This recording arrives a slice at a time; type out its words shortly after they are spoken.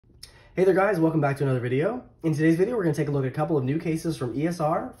Hey there guys, welcome back to another video. In today's video, we're going to take a look at a couple of new cases from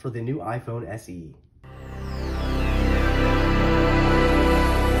ESR for the new iPhone SE.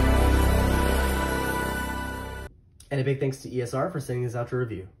 And a big thanks to ESR for sending this out to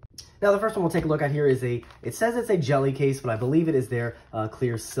review. Now the first one we'll take a look at here is it says it's a jelly case, but I believe it is their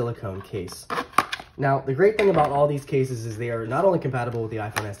clear silicone case. Now, the great thing about all these cases is they are not only compatible with the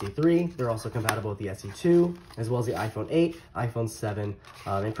iPhone SE3, they're also compatible with the SE2, as well as the iPhone 8, iPhone 7,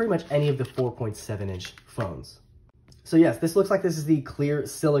 and pretty much any of the 4.7-inch phones. So yes, this looks like this is the clear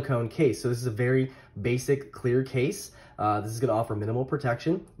silicone case. So this is a very basic clear case. This is going to offer minimal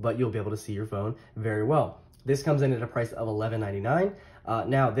protection, but you'll be able to see your phone very well. This comes in at a price of $11.99.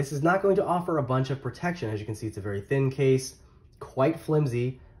 Now, this is not going to offer a bunch of protection. As you can see, it's a very thin case, quite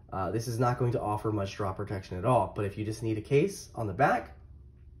flimsy. This is not going to offer much drop protection at all, but if you just need a case on the back,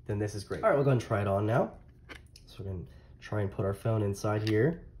 then this is great. All right, we'll go and try it on now. So we're going to try and put our phone inside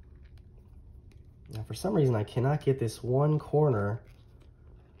here. Now, for some reason, I cannot get this one corner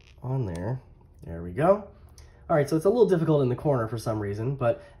on there. There we go. All right, so it's a little difficult in the corner for some reason,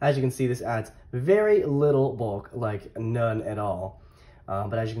 but as you can see, this adds very little bulk, like none at all.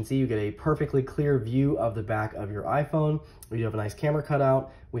 But as you can see, you get a perfectly clear view of the back of your iPhone. We do have a nice camera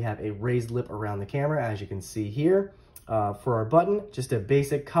cutout. We have a raised lip around the camera, as you can see here. For our button, just a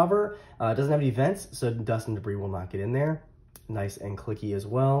basic cover. It doesn't have any vents, so dust and debris will not get in there. Nice and clicky as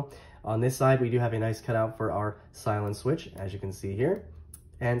well. On this side, we do have a nice cutout for our silent switch, as you can see here.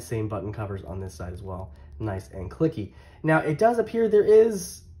 And same button covers on this side as well. Nice and clicky. Now, it does appear there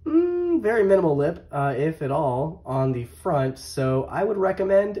is very minimal lip, if at all, on the front. So I would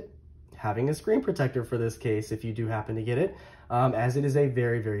recommend having a screen protector for this case if you do happen to get it, as it is a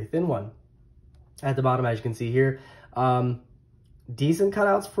very, very thin one. At the bottom, as you can see here, decent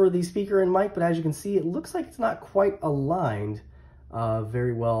cutouts for the speaker and mic, but as you can see, it looks like it's not quite aligned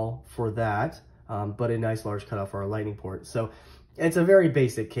very well for that, but a nice large cutout for our lightning port. So it's a very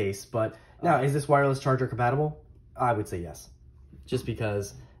basic case, but now, is this wireless charger compatible? I would say yes, just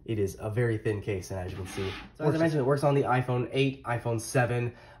because it is a very thin case, and as you can see, so as I mentioned, it works on the iPhone 8, iPhone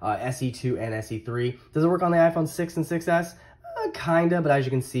 7, SE2, and SE3. Does it work on the iPhone 6 and 6S? Kinda, but as you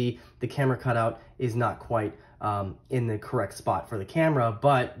can see, the camera cutout is not quite in the correct spot for the camera,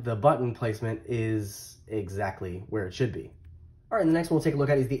 but the button placement is exactly where it should be. All right, the next one we'll take a look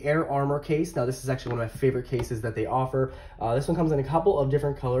at is the Air Armor case. Now, this is actually one of my favorite cases that they offer. This one comes in a couple of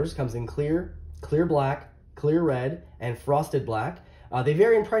different colors. Comes in clear, clear black, clear red, and frosted black. They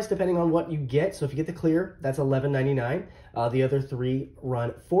vary in price depending on what you get. So if you get the clear, that's $11.99. The other three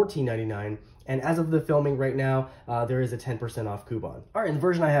run $14.99. And as of the filming right now, there is a 10% off coupon. All right, and the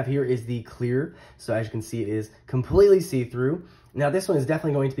version I have here is the clear. So as you can see, it is completely see-through. Now, this one is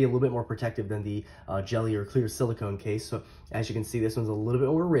definitely going to be a little bit more protective than the jelly or clear silicone case. So as you can see, this one's a little bit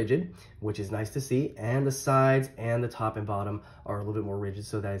more rigid, which is nice to see. And the sides and the top and bottom are a little bit more rigid.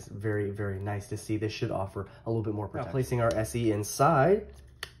 So that is very, very nice to see. This should offer a little bit more protection. Now, placing our SE inside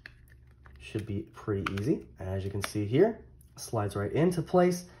should be pretty easy. As you can see here, slides right into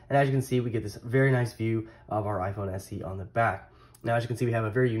place. And as you can see, we get this very nice view of our iPhone SE on the back. Now, as you can see, we have a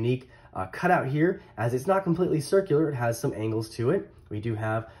very unique cutout here, as it's not completely circular. It has some angles to it. We do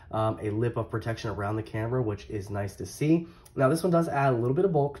have a lip of protection around the camera, which is nice to see. Now, this one does add a little bit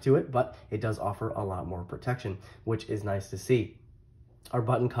of bulk to it, but it does offer a lot more protection, which is nice to see. Our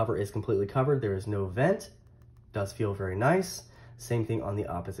button cover is completely covered. There is no vent. Does feel very nice. Same thing on the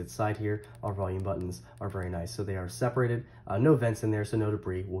opposite side here. Our volume buttons are very nice. So they are separated. No vents in there, so no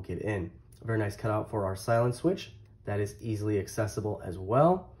debris will get in. A very nice cutout for our silent switch. That is easily accessible as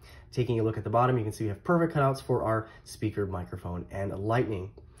well. Taking a look at the bottom, you can see we have perfect cutouts for our speaker, microphone, and lightning.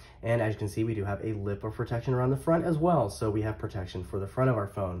 And as you can see, we do have a lip of protection around the front as well. So we have protection for the front of our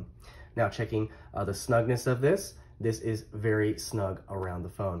phone. Now, checking the snugness of this is very snug around the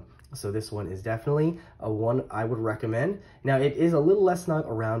phone. So this one is definitely one I would recommend. Now, it is a little less snug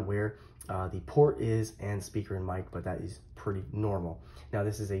around where the port is and speaker and mic, but that is pretty normal. Now,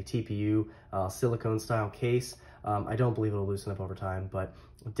 this is a TPU silicone style case. I don't believe it'll loosen up over time, but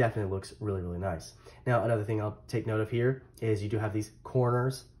it definitely looks really, really nice. Now, another thing I'll take note of here is you do have these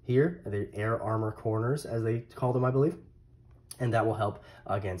corners here, the Air Armor corners, as they call them, I believe. And that will help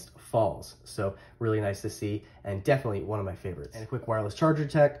against falls. So really nice to see, and definitely one of my favorites. And a quick wireless charger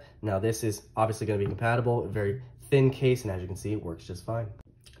tech. Now, this is obviously going to be compatible, a very thin case, and as you can see, it works just fine.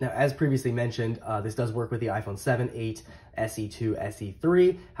 Now, as previously mentioned, this does work with the iPhone 7, 8, SE2,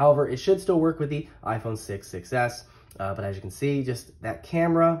 SE3. However, it should still work with the iPhone 6, 6S. But as you can see, just that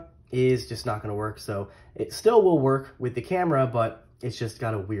camera is just not going to work. So it still will work with the camera, but It's just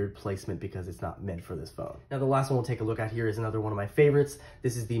got a weird placement because it's not meant for this phone. Now, the last one we'll take a look at here is another one of my favorites.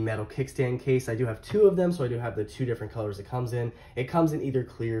 This is the metal kickstand case. I do have two of them, so I do have the two different colors it comes in. It comes in either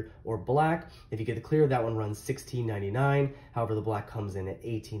clear or black. If you get the clear, that one runs $16.99. However, the black comes in at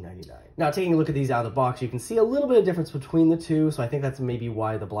 $18.99. Now, taking a look at these out of the box, you can see a little bit of difference between the two, so I think that's maybe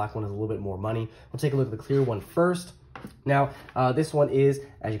why the black one is a little bit more money. We'll take a look at the clear one first. Now, this one is,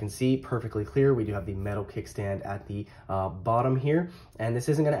 as you can see, perfectly clear. We do have the metal kickstand at the bottom here, and this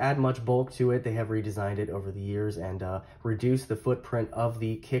isn't going to add much bulk to it. They have redesigned it over the years and reduced the footprint of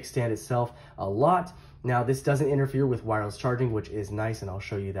the kickstand itself a lot. Now, this doesn't interfere with wireless charging, which is nice, and I'll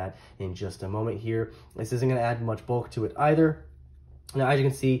show you that in just a moment here. This isn't going to add much bulk to it either. Now, as you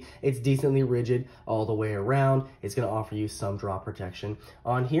can see, it's decently rigid all the way around. It's going to offer you some drop protection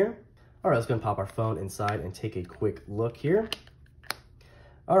on here. All right, let's go and pop our phone inside and take a quick look here.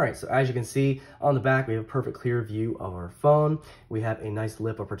 All right, so as you can see on the back, we have a perfect clear view of our phone. We have a nice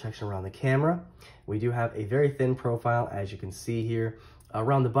lip of protection around the camera. We do have a very thin profile, as you can see here.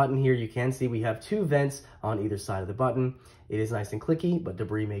 Around the button here, you can see we have two vents on either side of the button. It is nice and clicky, but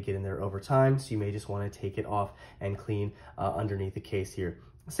debris may get in there over time, so you may just want to take it off and clean underneath the case here.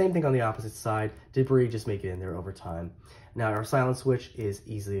 Same thing on the opposite side. Debris just may get in there over time. Now, our silent switch is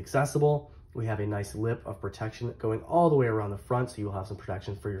easily accessible. We have a nice lip of protection going all the way around the front, so you'll have some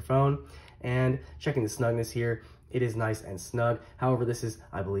protection for your phone. And checking the snugness here, it is nice and snug. However, this is,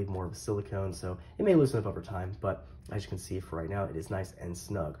 I believe, more of a silicone, so it may loosen up over time, but as you can see for right now, it is nice and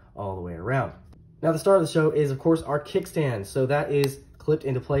snug all the way around. Now, the star of the show is, of course, our kickstand. So that is clipped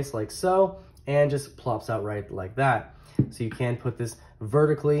into place like so, and just plops out right like that. So you can put this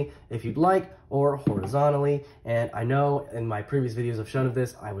vertically if you'd like, or horizontally. And I know in my previous videos I've shown of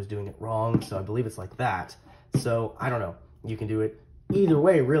this, I was doing it wrong. So I believe it's like that. So I don't know. You can do it either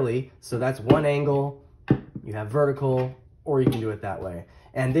way, really. So that's one angle. You have vertical, or you can do it that way.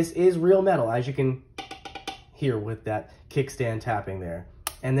 And this is real metal, as you can hear with that kickstand tapping there.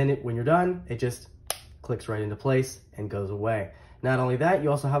 And then when you're done, it just clicks right into place and goes away. Not only that,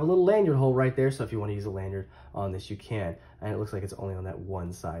 you also have a little lanyard hole right there, so if you want to use a lanyard on this, you can. And it looks like it's only on that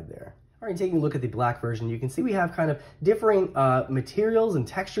one side there. All right, taking a look at the black version, you can see we have kind of differing materials and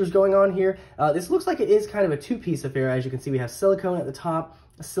textures going on here. This looks like it is kind of a two-piece affair. As you can see, we have silicone at the top,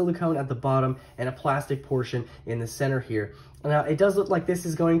 a silicone at the bottom, and a plastic portion in the center here. Now, it does look like this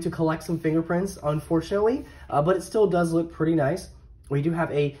is going to collect some fingerprints, unfortunately, but it still does look pretty nice. We do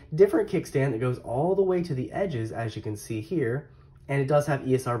have a different kickstand that goes all the way to the edges, as you can see here. And it does have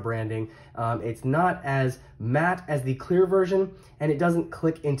ESR branding. It's not as matte as the clear version, and it doesn't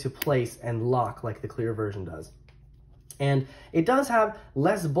click into place and lock like the clear version does. And it does have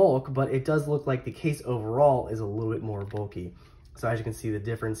less bulk, but it does look like the case overall is a little bit more bulky. So as you can see the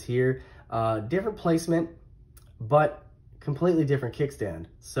difference here, different placement, but completely different kickstand.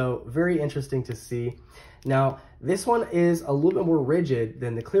 So very interesting to see. Now, this one is a little bit more rigid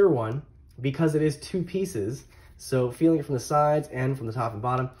than the clear one because it is two pieces. So feeling it from the sides and from the top and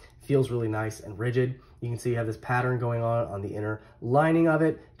bottom feels really nice and rigid. You can see you have this pattern going on the inner lining of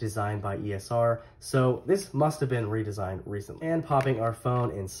it, designed by ESR. So this must have been redesigned recently. And popping our phone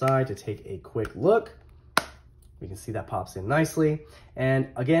inside to take a quick look. We can see that pops in nicely. And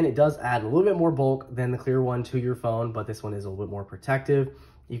again, it does add a little bit more bulk than the clear one to your phone, but this one is a little bit more protective.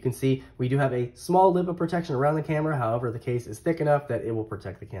 You can see we do have a small lip of protection around the camera. However, the case is thick enough that it will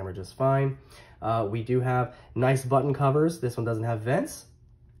protect the camera just fine. We do have nice button covers. This one doesn't have vents.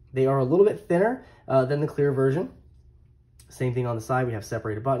 They are a little bit thinner than the clear version. Same thing on the side. We have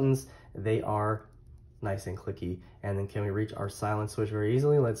separated buttons. They are nice and clicky. And then can we reach our silent switch very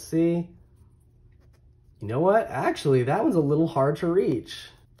easily? Let's see. You know what? Actually, that one's a little hard to reach.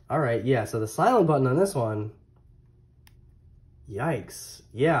 All right, yeah, so the silent button on this one, yikes.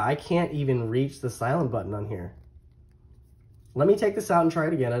 Yeah, I can't even reach the silent button on here. Let me take this out and try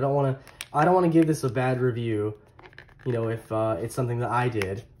it again. I don't want to give this a bad review, you know, if it's something that I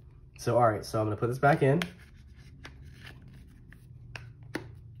did. So, all right, so I'm going to put this back in.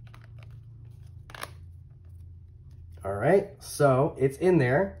 All right, so it's in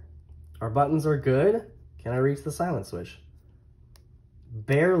there. Our buttons are good. Can I reach the silent switch?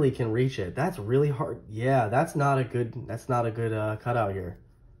 Barely can reach it. That's really hard. Yeah, that's not a good cutout here.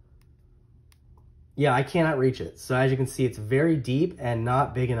 Yeah, I cannot reach it. So as you can see, it's very deep and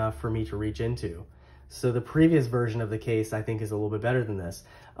not big enough for me to reach into. So the previous version of the case, I think, is a little bit better than this.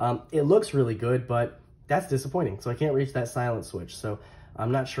 It looks really good, but that's disappointing. So I can't reach that silent switch. So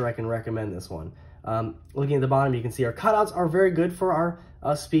I'm not sure I can recommend this one. Looking at the bottom, you can see our cutouts are very good for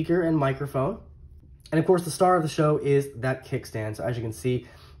our speaker and microphone. And of course, the star of the show is that kickstand. So as you can see,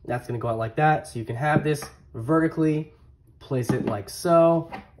 that's going to go out like that. So you can have this vertically place it like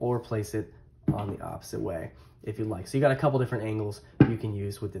so, or place it on the opposite way if you'd like. So you got a couple different angles you can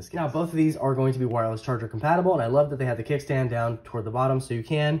use with this case. Now, both of these are going to be wireless charger compatible, and I love that they have the kickstand down toward the bottom, so you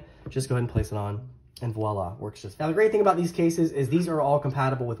can just go ahead and place it on, and voila, works just fine. Now, the great thing about these cases is these are all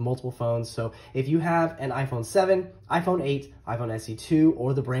compatible with multiple phones. So if you have an iPhone 7, iPhone 8, iPhone SE2,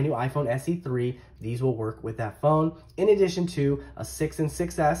 or the brand new iPhone SE3, these will work with that phone. In addition to a 6 and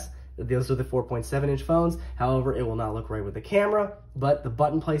 6S, those are the 4.7-inch phones. However, it will not look right with the camera, but the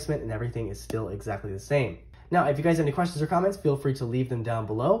button placement and everything is still exactly the same. Now, if you guys have any questions or comments, feel free to leave them down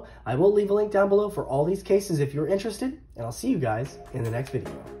below. I will leave a link down below for all these cases if you're interested, and I'll see you guys in the next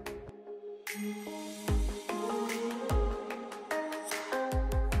video.